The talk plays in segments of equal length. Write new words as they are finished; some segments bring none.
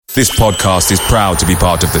This podcast is proud to be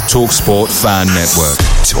part of the TalkSport Fan Network.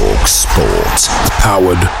 TalkSport.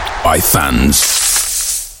 Powered by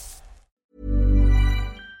fans.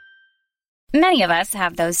 Many of us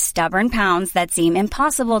have those stubborn pounds that seem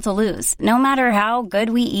impossible to lose, no matter how good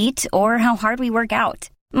we eat or how hard we work out.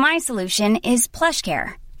 My solution is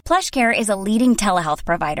PlushCare. PlushCare is a leading telehealth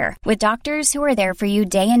provider with doctors who are there for you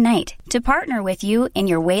day and night to partner with you in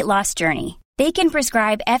your weight loss journey. They can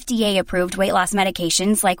prescribe FDA-approved weight loss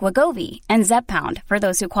medications like Wegovy and Zepbound for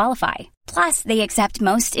those who qualify. Plus, they accept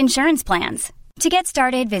most insurance plans. To get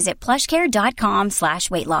started, visit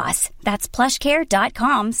plushcare.com/weight loss. That's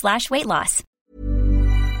plushcare.com/weight loss.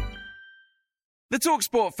 The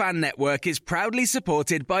TalkSport Fan Network is proudly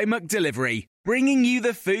supported by McDelivery, bringing you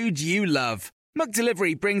the food you love.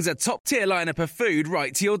 McDelivery brings a top-tier lineup of food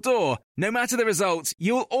right to your door. No matter the result,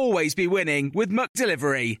 you'll always be winning with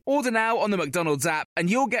McDelivery. Order now on the McDonald's app and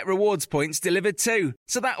you'll get rewards points delivered too.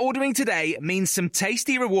 So that ordering today means some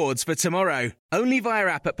tasty rewards for tomorrow. Only via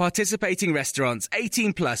app at participating restaurants.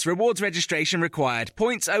 18 plus. Rewards registration required.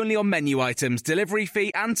 Points only on menu items. Delivery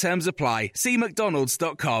fee and terms apply. See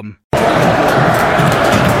mcdonalds.com.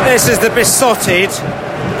 This is the besotted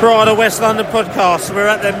Prada West London podcast. We're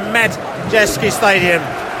at the Madejski Stadium,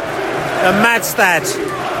 the Madstad,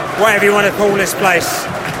 whatever you want to call this place.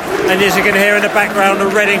 And as you can hear in the background, the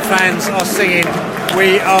Reading fans are singing,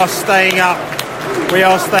 "We are staying up. We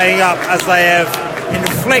are staying up," as they have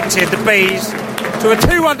inflicted the Bees to a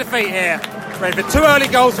 2-1 defeat here. Ready for 2 early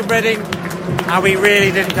goals from Reading, and we really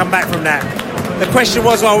didn't come back from that. The question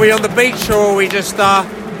was, are we on the beach or are we just are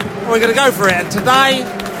we going to go for it? And today,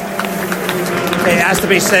 it has to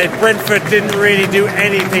be said, Brentford didn't really do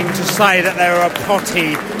anything to say that they were a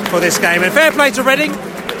potty for this game. And fair play to Reading.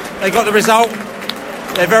 They got the result.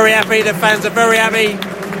 They're very happy. The fans are very happy.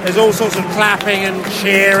 There's all sorts of clapping and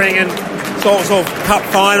cheering and sorts of cup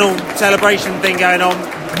final celebration thing going on.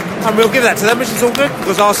 And we'll give that to them, which is all good,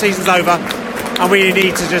 because our season's over. And we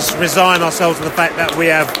need to just resign ourselves to the fact that we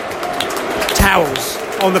have towels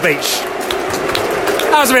on the beach.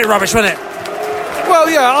 That was a bit rubbish, wasn't it? Well,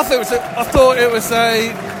 yeah, I thought it was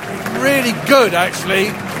a really good,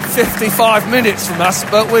 actually, 55 minutes from us,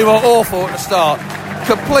 but we were awful at the start.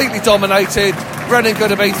 Completely dominated. Reading could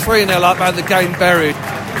have been 3-0 up and the game buried.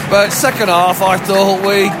 But second half, I thought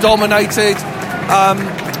we dominated,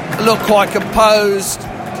 looked quite composed,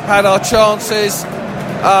 had our chances,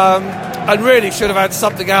 and really should have had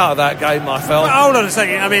something out of that game, I felt. Well, hold on a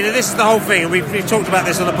second. I mean, this is the whole thing. We've talked about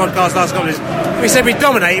this on the podcast last couple of days. We said we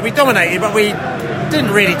dominated, but we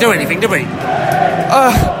didn't really do anything, did we?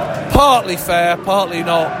 Partly fair, partly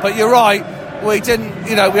not. But you're right, we didn't,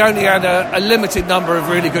 we only had a limited number of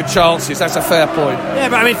really good chances. That's a fair point. Yeah,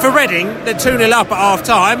 but I mean, for Reading, they're 2-0 up at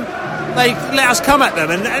half-time. They let us come at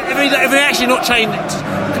them. And if we're actually not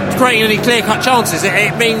creating any clear-cut chances,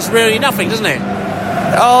 it means really nothing, doesn't it?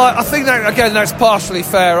 I think that, again, that's partially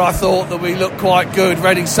fair. I thought that we looked quite good.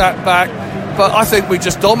 Reading sat back, but I think we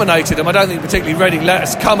just dominated them. I don't think particularly Reading let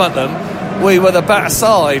us come at them. We were the better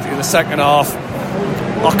side in the second half.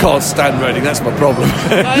 I can't stand Reading, that's my problem.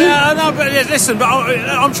 No, but listen, but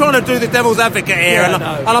I'm trying to do the devil's advocate here, and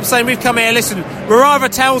I'm saying we've come here, listen, we're either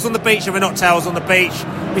towels on the beach or we're not towels on the beach.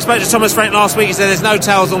 We spoke to Thomas Frank last week, he said there's no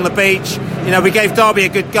towels on the beach. We gave Derby a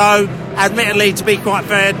good go. Admittedly, to be quite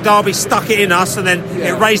fair, Derby stuck it in us and then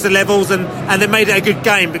it raised the levels and they made it a good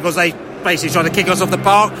game because they basically tried to kick us off the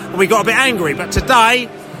park and we got a bit angry. But today,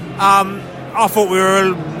 I thought we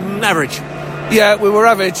were average. Yeah, we were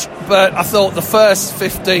average, but I thought the first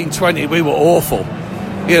 15-20 we were awful.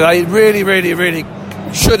 They really, really, really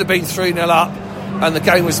should have been 3-0 up and the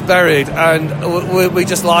game was buried and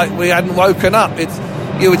we hadn't woken up.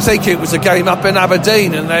 You would think it was a game up in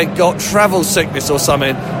Aberdeen and they got travel sickness or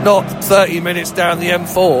something, not 30 minutes down the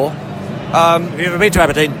M4. Have you ever been to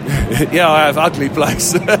Aberdeen? Yeah, I have. Ugly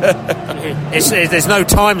place. There's no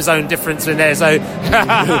time zone difference in there, so...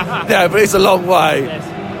 Yeah, but it's a long way. Yes.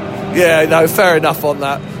 Yeah, no, fair enough on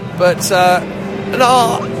that. But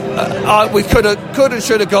we could and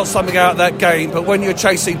should have got something out of that game, but when you're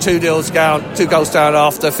chasing 2 goals down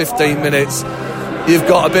after 15 minutes, you've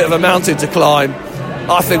got a bit of a mountain to climb.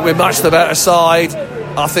 I think we're much the better side.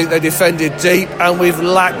 I think they defended deep and we've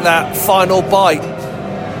lacked that final bite.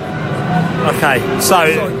 Okay, so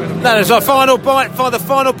a final bite. The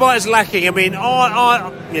final bite is lacking. I mean,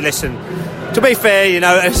 you listen. To be fair,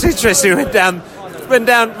 it's interesting. We went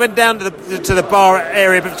down to the bar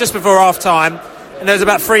area, but just before half time, and there was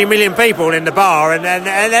about 3 million people in the bar, and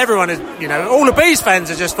everyone is, all the Bees fans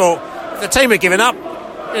have just thought the team had given up.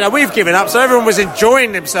 We've given up, so everyone was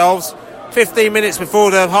enjoying themselves 15 minutes before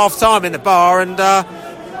the half time in the bar. And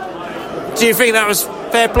do you think that was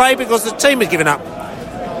fair play because the team had given up.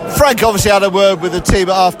 Frank obviously had a word with the team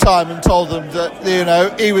at half time and told them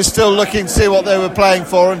that he was still looking to see what they were playing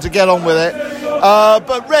for and to get on with it.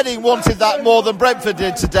 But Reading wanted that more than Brentford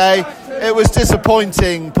did today. It was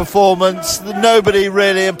disappointing performance. Nobody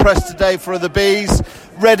really impressed today for the Bees.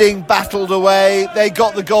 Reading battled away. They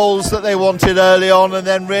got the goals that they wanted early on and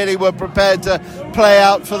then really were prepared to play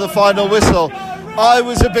out for the final whistle. I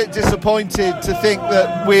was a bit disappointed to think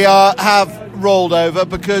that we have rolled over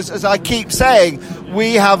because, as I keep saying,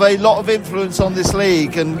 we have a lot of influence on this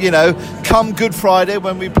league, and come Good Friday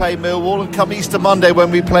when we play Millwall and come Easter Monday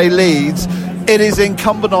when we play Leeds, it is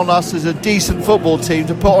incumbent on us as a decent football team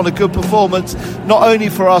to put on a good performance, not only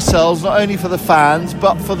for ourselves, not only for the fans,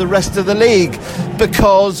 but for the rest of the league,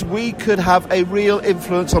 because we could have a real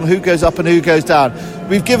influence on who goes up and who goes down.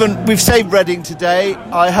 We've saved Reading today.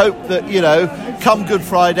 I hope that come Good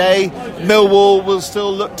Friday, Millwall will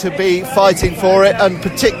still look to be fighting for it, and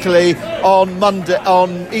particularly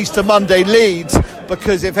on Easter Monday, Leeds,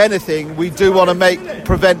 because if anything, we do want to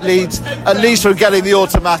prevent Leeds at least from getting the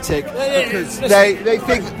automatic, because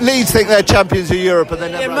Leeds think they're champions of Europe, and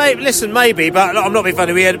they never. Maybe, but I'm not being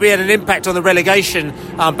funny. We had an impact on the relegation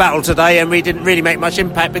battle today, and we didn't really make much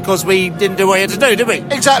impact because we didn't do what we had to do, did we?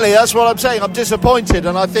 Exactly, that's what I'm saying. I'm disappointed,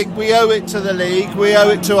 and I think we owe it to the league, we owe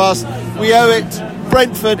it to us, we owe it.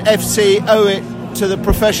 Brentford FC owe it to the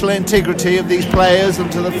professional integrity of these players and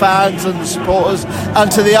to the fans and the supporters and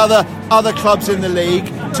to the other clubs in the league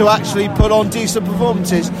to actually put on decent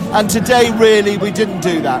performances, and today really we didn't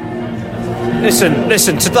do that.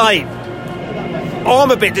 Listen, today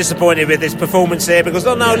I'm a bit disappointed with this performance here because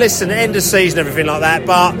end of season, everything like that,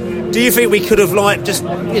 but do you think we could have just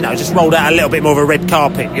rolled out a little bit more of a red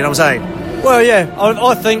carpet, you know what I'm saying? Well, yeah,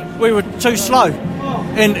 I think we were too slow.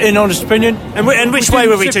 In honest opinion. And which way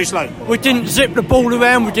were we too slow? We didn't zip the ball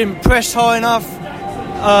around, we didn't press high enough,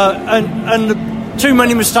 and too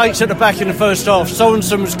many mistakes at the back in the first half.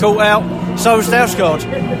 Sorensen was caught out, so was Dalsgaard.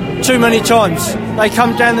 Too many times. They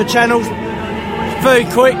come down the channels very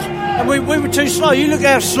quick, and we were too slow. You look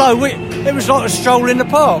how slow, it was like a stroll in the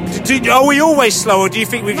park. Are we always slow, or do you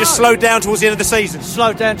think we've just slowed down towards the end of the season?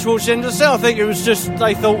 Slowed down towards the end of the season. I think it was just,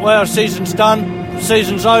 they thought, well, our season's done,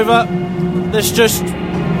 season's over, let's just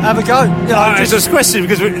have a go. It's a question,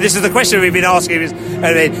 because this is the question we've been asking.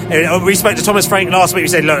 We spoke to Thomas Frank last week. We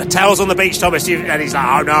said, look, towels on the beach, Thomas. And he's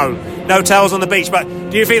like, oh no towels on the beach. But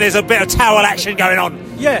do you think there's a bit of towel action going on?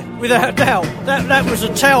 Yeah, without a doubt. That was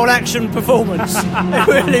a towel action performance. It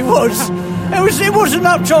really was. It wasn't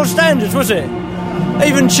up to our standards, was it?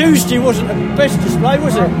 Even Tuesday wasn't the best display,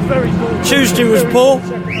 was it? Very poor. Tuesday was poor,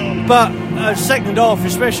 but second half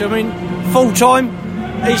especially. Full time,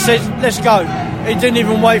 he said, let's go. He didn't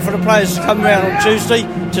even wait for the players to come round on Tuesday.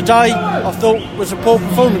 Today, I thought, was a poor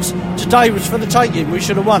performance. Today was for the taking. We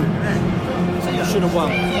should have won.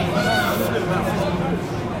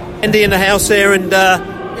 Andy in the house here, and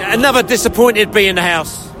another disappointed Bee in the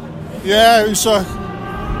house. Yeah, it was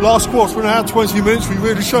last quarter and a half, 20 minutes. We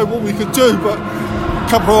really showed what we could do, but a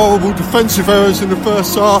couple of horrible defensive errors in the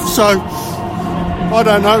first half. So, I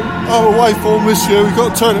don't know. Our away form this year, we've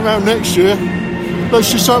got to turn it around next year. Let's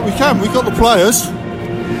just hope we can. We've got the players.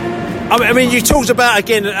 You talked about,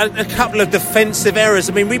 again, a couple of defensive errors.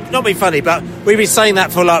 We've not been funny, but we've been saying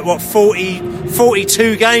that for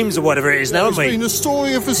 42 games or whatever it is now, haven't we? It's been the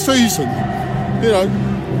story of the season.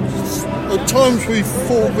 At times we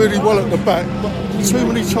fought really well at the back, but too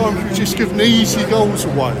many times we've just given easy goals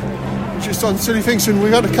away. We've just done silly things, and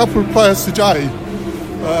we had a couple of players today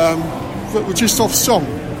that were just off song.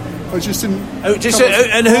 I just didn't.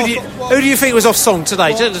 And who do you think was off song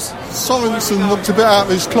today? Sorensen looked a bit out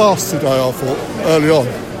of his class today, I thought, early on.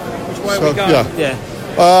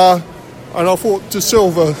 Yeah. And I thought De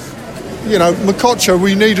Silva, Mokotjo,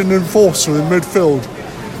 we need an enforcer in midfield.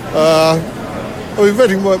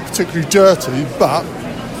 Reading weren't particularly dirty, but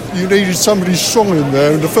you needed somebody strong in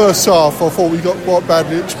there. In the first half, I thought we got quite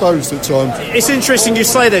badly exposed at times. It's interesting you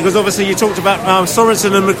say that, because obviously you talked about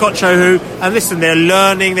Sorensen and Mokotjo, they're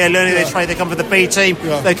learning their trade. They come from the B team.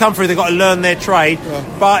 Yeah. They come through. They've got to learn their trade. Yeah.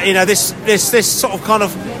 But this sort of kind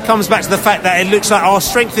of comes back to the fact that it looks like our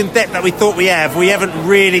strength in depth that we thought we haven't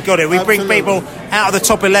really got it. We bring people out of the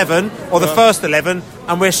top 11 or the first 11,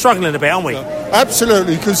 and we're struggling a bit, aren't we? Yeah.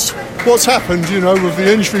 Absolutely, because what's happened, with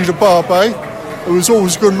the injury to Barbe, it was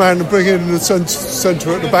always a good man to bring in the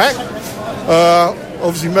centre at the back.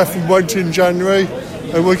 Obviously, Methven went in January,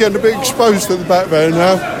 and we're getting a bit exposed at the back there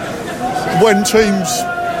now. When teams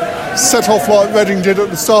set off like Reading did at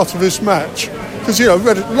the start of this match, because,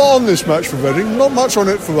 Reading, a lot on this match for Reading, not much on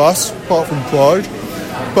it for us, apart from pride.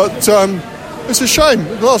 But, it's a shame.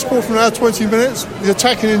 The last quarter of an hour, 20 minutes, the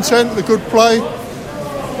attacking intent, the good play.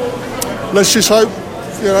 Let's just hope,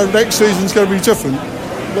 next season's going to be different.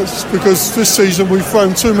 Because this season we've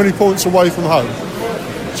thrown too many points away from home.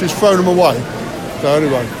 Just thrown them away. So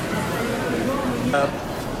anyway.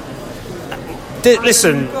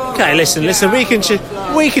 Listen.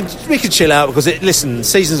 We can chill out because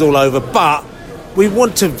season's all over. But we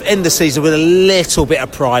want to end the season with a little bit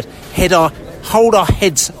of pride. Hold our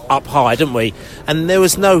heads up high, don't we? And there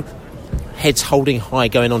was no heads holding high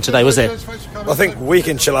going on today, was there? I think we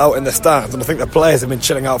can chill out in the stands, and I think the players have been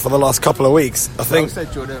chilling out for the last couple of weeks. I don't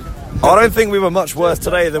think we were much worse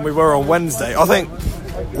today than we were on Wednesday. I think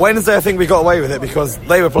we got away with it because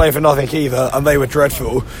they were playing for nothing either, and they were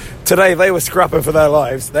dreadful. Today they were scrapping for their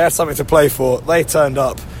lives. They had something to play for. They turned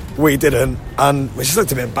up. We didn't, and it just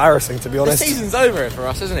looked a bit embarrassing, to be honest. The season's over for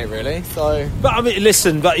us, isn't it, really? So, but I mean,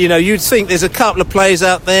 listen, you'd think there's a couple of players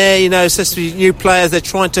out there, especially new players, they're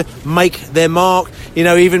trying to make their mark.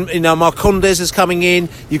 Even Marcondes is coming in,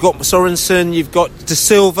 you've got Sorensen, you've got De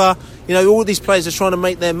Silva, all these players are trying to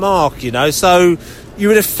make their mark, so you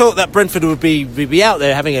would have thought that Brentford would be out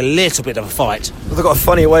there having a little bit of a fight. Well, they've got a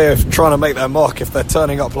funny way of trying to make their mark if they're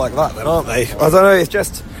turning up like that, then, aren't they? I don't know,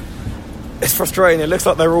 it's frustrating. It looks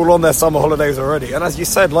like they're all on their summer holidays already. And as you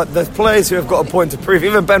said, there's players who have got a point to prove.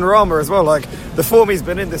 Even Ben Rama as well. The form he's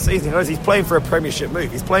been in this season, he's playing for a Premiership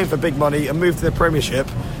move. He's playing for big money and move to the Premiership.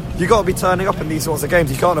 You've got to be turning up in these sorts of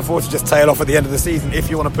games. You can't afford to just tail off at the end of the season if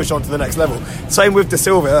you want to push on to the next level. Same with De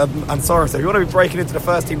Silva and Sorensen. If you want to be breaking into the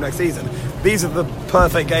first team next season, these are the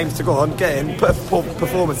perfect games to go on, get in, put a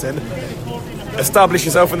performance in, establish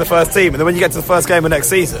yourself in the first team, and then when you get to the first game of next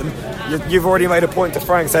season, you've already made a point to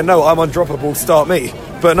Frank saying, no, I'm undroppable, start me.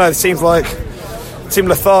 But no, it seemed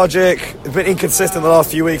lethargic, a bit inconsistent the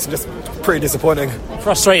last few weeks, and just pretty disappointing.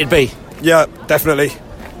 Frustrated, B? Yeah, definitely.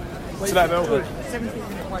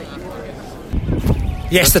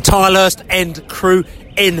 Yes, the Tilehurst End crew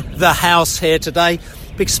in the house here today.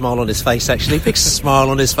 Big smile on his face, actually. Big smile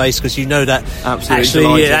on his face, because you know that.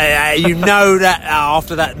 Absolutely. Actually, you know that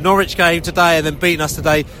after that Norwich game today and then beating us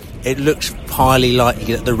today, it looks highly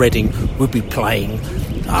likely that the Reading would be playing,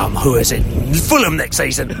 who is it? Fulham next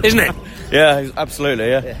season, isn't it? Yeah, absolutely,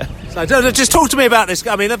 yeah. So just talk to me about this.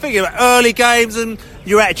 I mean, I'm thinking about early games and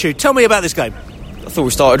your attitude. Tell me about this game. I thought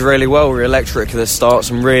we started really well. We were electric at the start.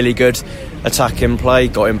 Some really good attacking play.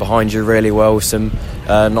 Got in behind you really well. Some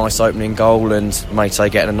nice opening goal, and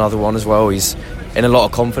Meite getting another one as well. He's in a lot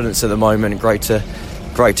of confidence at the moment. Great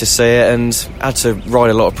to see it, and had to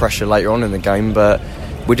ride a lot of pressure later on in the game, but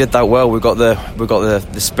we did that well. We've got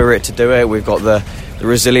the spirit to do it. We've got the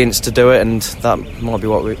resilience to do it, and that might be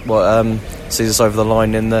what sees us over the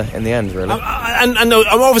line in the end, really. And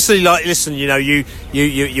I'm obviously listen. You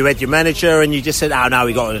had your manager, and you just said, "Oh no,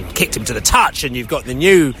 we got and kicked him to the touch," and you've got the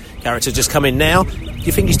new character just come in now. Do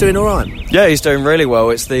you think he's doing all right? Yeah, he's doing really well.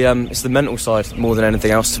 It's the mental side more than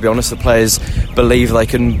anything else, to be honest. The players believe they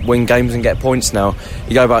can win games and get points now.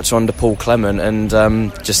 You go back to under Paul Clement, and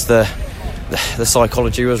just the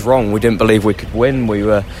psychology was wrong. We didn't believe we could win. We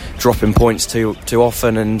were dropping points too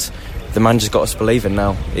often, and the manager's got us believing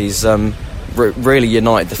now. He's really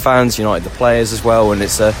united the fans, united the players as well, and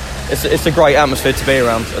it's a great atmosphere to be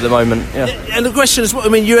around at the moment. Yeah. And the question is,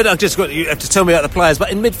 you have to tell me about the players,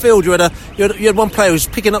 but in midfield you had one player who was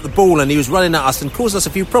picking up the ball and he was running at us and caused us a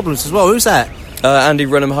few problems as well. Who's that? Andy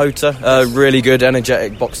Renham-Hota, really good,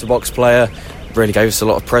 energetic box-to-box player. Really gave us a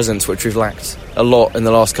lot of presence, which we've lacked a lot in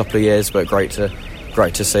the last couple of years, but great to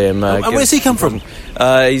see him. And where's he come from?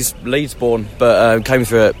 He's Leeds born, but came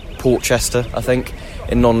through at Portchester, I think,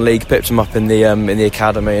 in non-league. Picked him up in the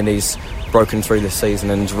academy, and he's broken through this season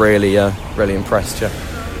and really impressed. Yeah.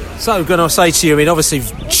 So I'm going to say to you, obviously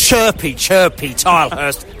chirpy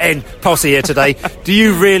Tilehurst and posse here today. Do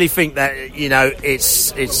you really think that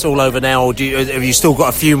it's all over now, or have you still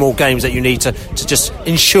got a few more games that you need to just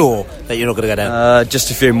ensure that you're not going to go down?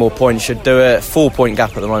 Just a few more points should do it. 4-point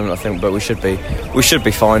gap at the moment, I think, but we should be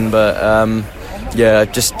fine. But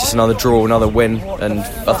just another draw, another win, and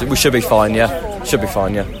I think we should be fine. Yeah, should be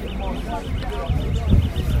fine. Yeah.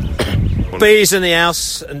 B's in the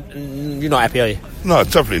house, and you're not happy, are you? No,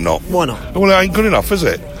 definitely not. Why not? Well, it ain't good enough, is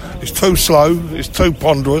it? It's too slow, it's too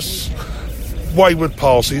ponderous, wayward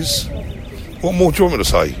passes. What more do you want me to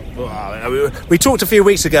say? Well, we talked a few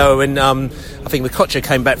weeks ago when I think Mikocha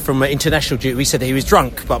came back from international duty. We said that he was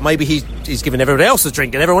drunk, but maybe he's given everyone else a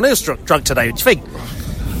drink and everyone else drunk today. What do you think?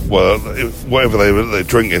 Well, whatever they're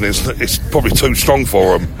drinking, it's probably too strong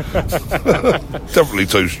for them. Definitely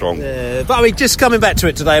too strong. Yeah, but I mean, just coming back to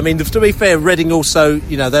it today, I mean, to be fair, Reading also,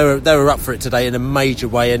 they were up for it today in a major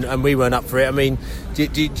way, and we weren't up for it. I mean, do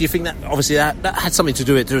you think that obviously that had something to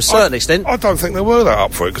do with it to a certain extent? I don't think they were that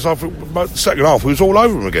up for it, because I think the second half we was all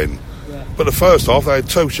over them again. Yeah. But the first half they had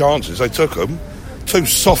 2 chances, they took them, 2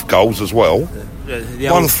 soft goals as well.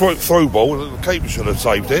 One through ball, the keeper should have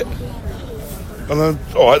saved it. And then,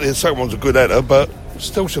 all right, the second one's a good header, but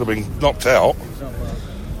still should have been knocked out.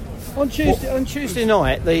 On Tuesday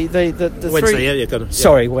night, the Wednesday, three...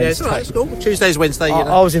 Sorry, Wednesday. Yeah, it's all right, it's cool. Tuesday's Wednesday.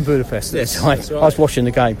 I was in Budapest. Yes, right. I was watching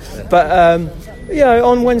the game. Yeah. But,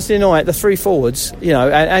 on Wednesday night, the 3 forwards,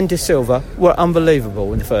 and De Silva were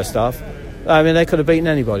unbelievable in the first half. I mean, they could have beaten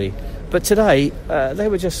anybody. But today, they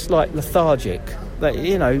were just like lethargic. I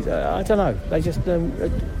don't know. They just...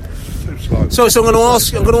 So I'm going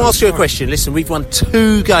to ask you a question. Listen, we've won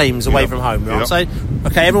 2 games away from home. Right? So,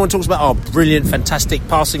 okay, everyone talks about brilliant, fantastic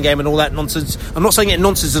passing game and all that nonsense. I'm not saying it in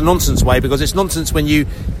nonsense way, because it's nonsense when you're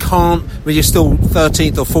still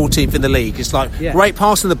 13th or 14th in the league. It's like great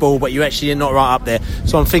passing the ball, but you actually are not right up there.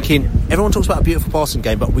 So I'm thinking, everyone talks about a beautiful passing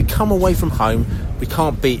game, but we come away from home, we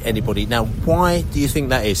can't beat anybody. Now, why do you think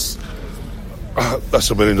that is? That's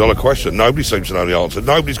 $1 million question. Nobody seems to know the answer.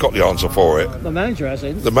 Nobody's got the answer for it. The manager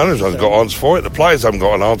hasn't. The manager hasn't got an answer for it. The players haven't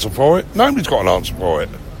got an answer for it. Nobody's got an answer for it.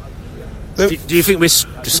 Do you think we're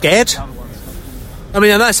scared? I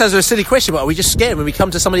mean, I know it sounds a silly question, but are we just scared when we come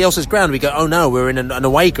to somebody else's ground? We go, oh no, we're in an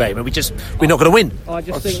away game, and we're not going to win. I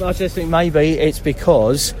just think maybe it's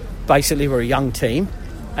because basically we're a young team,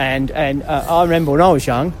 and I remember when I was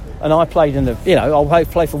young, and I played in I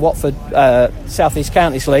played for Watford South East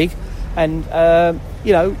Counties League. And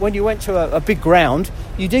when you went to a big ground,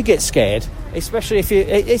 you did get scared, especially if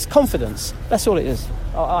it's confidence. That's all it is,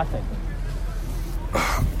 I think.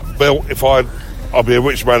 Bill, I'd be a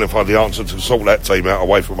rich man if I had the answer to sort that team out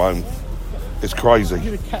away from home. It's crazy.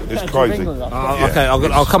 It's crazy. Okay,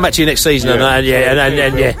 I'll come back to you next season.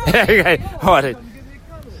 Okay, all right.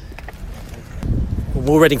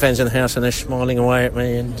 More Reading fans in the house, and they're smiling away at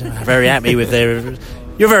me and very happy with their.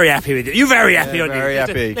 You're very happy with it. You're very happy, aren't you? Very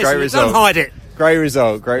happy. Listen, great result. Don't hide it. Great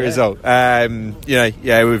result.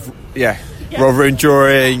 Rather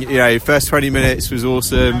enjoying. First 20 minutes was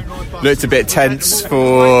awesome. Looked a bit tense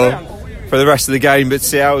for the rest of the game, but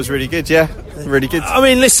Seattle was really good. Yeah, really good. I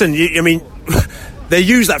mean, listen. They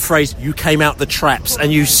use that phrase, you came out the traps,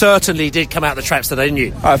 and you certainly did come out the traps today, didn't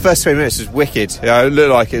you? First 20 minutes was wicked. It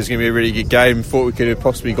looked like it was going to be a really good game. Thought we could have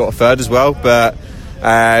possibly got a third as well, but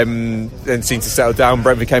then seemed to settle down.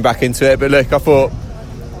 Brentford came back into it, but look, I thought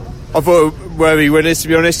worthy winners, to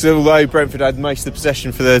be honest. Although Brentford had most of the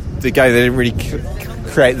possession for the game, they didn't really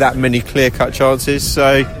create that many clear-cut chances. So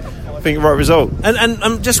I think the right result. And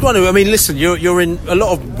I'm just wondering, I mean, listen, you're in a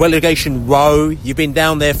lot of relegation row. You've been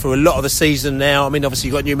down there for a lot of the season now. I mean, obviously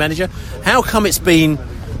you've got a new manager. How come it's been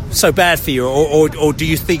so bad for you, or do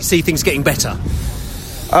you see things getting better?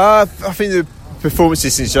 I think the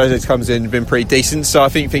performances since Jose comes in have been pretty decent, so I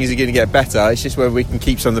think things are going to get better. It's just whether we can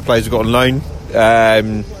keep some of the players we've got on loan. I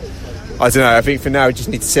don't know, I think for now we just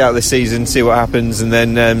need to see out the season, see what happens, and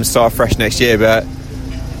then start fresh next year. But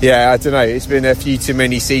yeah, I don't know, it's been a few too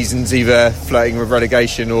many seasons either flirting with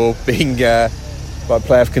relegation or being like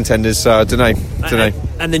playoff contenders, so I don't know.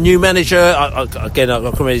 And the new manager, again,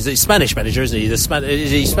 he's a Spanish manager, isn't he? Is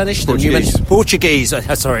he Spanish? Portuguese.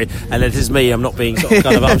 Sorry, and it is me. I'm not being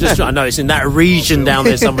I'm just trying to know it's in that region down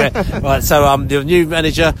there somewhere. Right. So the new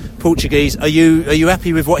manager, Portuguese. Are you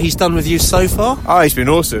happy with what he's done with you so far? Oh, he's been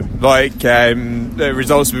awesome. Like the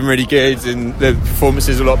results have been really good, and the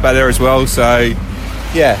performances are a lot better as well. So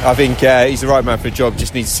yeah, I think he's the right man for the job.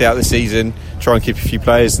 Just needs to see out the season, try and keep a few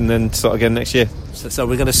players, and then start again next year. So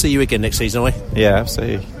we're going to see you again next season, are we? Yeah,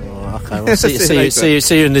 absolutely. Oh, okay, well,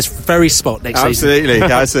 see you in this very spot next season. Absolutely.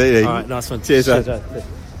 All right, nice one. Cheers.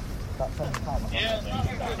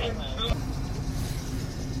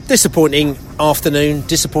 Disappointing afternoon,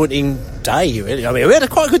 disappointing day, really. I mean, we had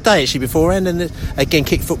quite a good day actually beforehand, and again,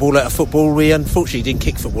 kicked football out of football. We unfortunately didn't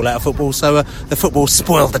kick football out of football, so the football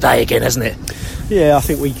spoiled the day again, hasn't it? Yeah, I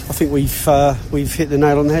think we've hit the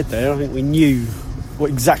nail on the head there. I think we knew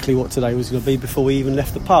exactly what today was going to be before we even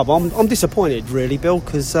left the pub. I'm disappointed, really, Bill,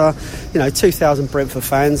 because 2,000 Brentford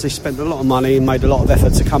fans, they spent a lot of money and made a lot of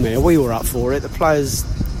effort to come here. We were up for it. The players,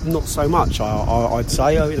 not so much. I'd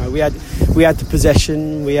say. We had the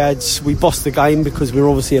possession. We bossed the game because we're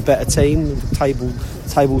obviously a better team. The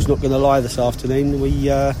table's not going to lie this afternoon. We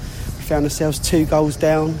found ourselves 2 goals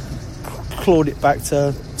down. clawed it back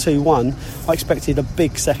to 2-1. I expected a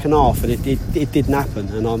big second half, and it didn't happen,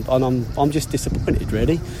 and I'm just disappointed,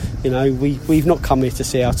 really. You know, we've not come here to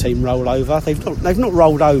see our team roll over. They've not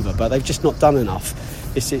rolled over, but they've just not done enough.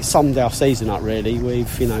 It summed our season up, really.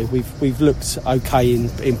 We've looked okay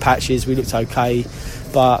in patches. We looked okay,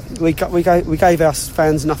 but we gave our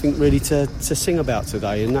fans nothing really to sing about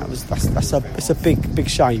today, and that's a big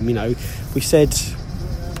shame. You know, we said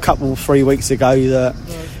a couple 3 weeks ago that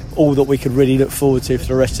all that we could really look forward to for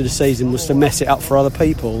the rest of the season was to mess it up for other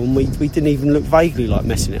people, and we didn't even look vaguely like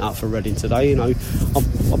messing it up for Reading today. You know,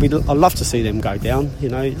 I'd love to see them go down. You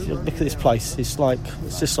know, look at this place. It's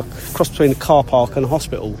just like a cross between a car park and a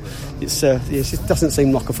hospital. It doesn't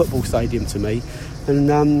seem like a football stadium to me, and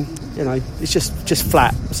you know, it's just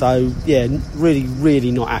flat. So yeah,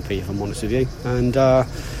 really not happy, if I'm honest with you, and I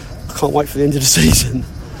can't wait for the end of the season.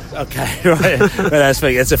 Okay, right. Well,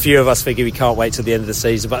 there's a few of us thinking we can't wait till the end of the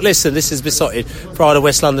season. But listen, this is Besotted, Pride of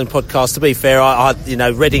West London podcast. To be fair,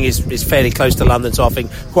 Reading is fairly close to London, so I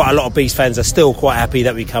think quite a lot of Beast fans are still quite happy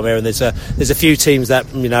that we come here. And there's a few teams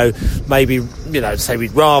that maybe say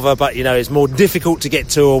we'd rather, but it's more difficult to get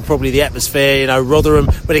to, or probably the atmosphere. Rotherham.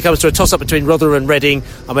 When it comes to a toss up between Rotherham and Reading,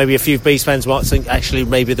 or maybe a few Beast fans might think actually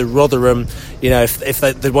maybe the Rotherham. If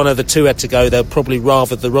the one of the two had to go, they'll probably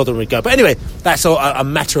rather the Rotherham would go. But anyway, that's a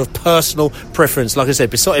matter of personal preference. Like I said,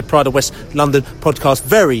 Besotted Pride of West London podcast.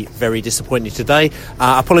 Very, very disappointed today.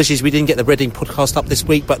 Apologies, we didn't get the Reading podcast up this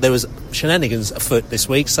week, but there was shenanigans afoot this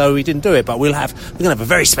week, so we didn't do it. But we're going to have a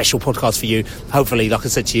very special podcast for you. Hopefully, like I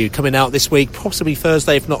said to you, coming out this week, possibly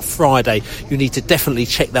Thursday, if not Friday. You need to definitely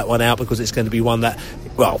check that one out, because it's going to be one that,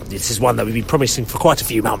 this is one that we've been promising for quite a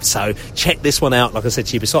few months. So check this one out. Like I said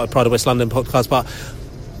to you, Besotted Pride of West London podcast. But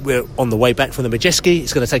we're on the way back from the Majeski.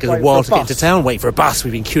 It's going to take us a while to get into town. Wait for a bus.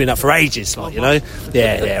 We've been queuing up for ages,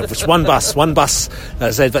 Yeah. Just one bus. Like I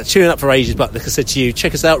said, but queuing up for ages. But like I said to you,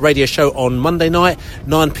 check us out. Radio show on Monday night,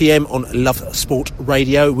 9 p.m. on Love Sport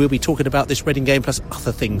Radio. We'll be talking about this Reading game plus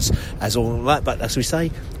other things as all that. But as we say,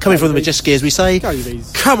 coming from the Majeski, as we say,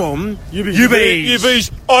 come on, you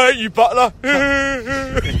bees. I hate you, Butler.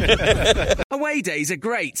 Away days are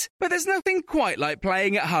great, but there's nothing quite like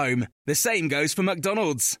playing at home. The same goes for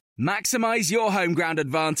McDonald's. Maximise your home ground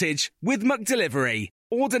advantage with McDelivery.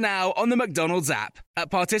 Order now on the McDonald's app.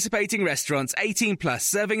 At participating restaurants, 18 plus,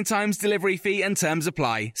 serving times, delivery fee and terms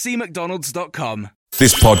apply. See mcdonalds.com.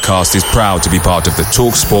 This podcast is proud to be part of the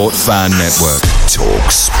TalkSport Fan Network.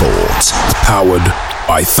 TalkSport. Powered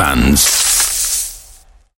by fans.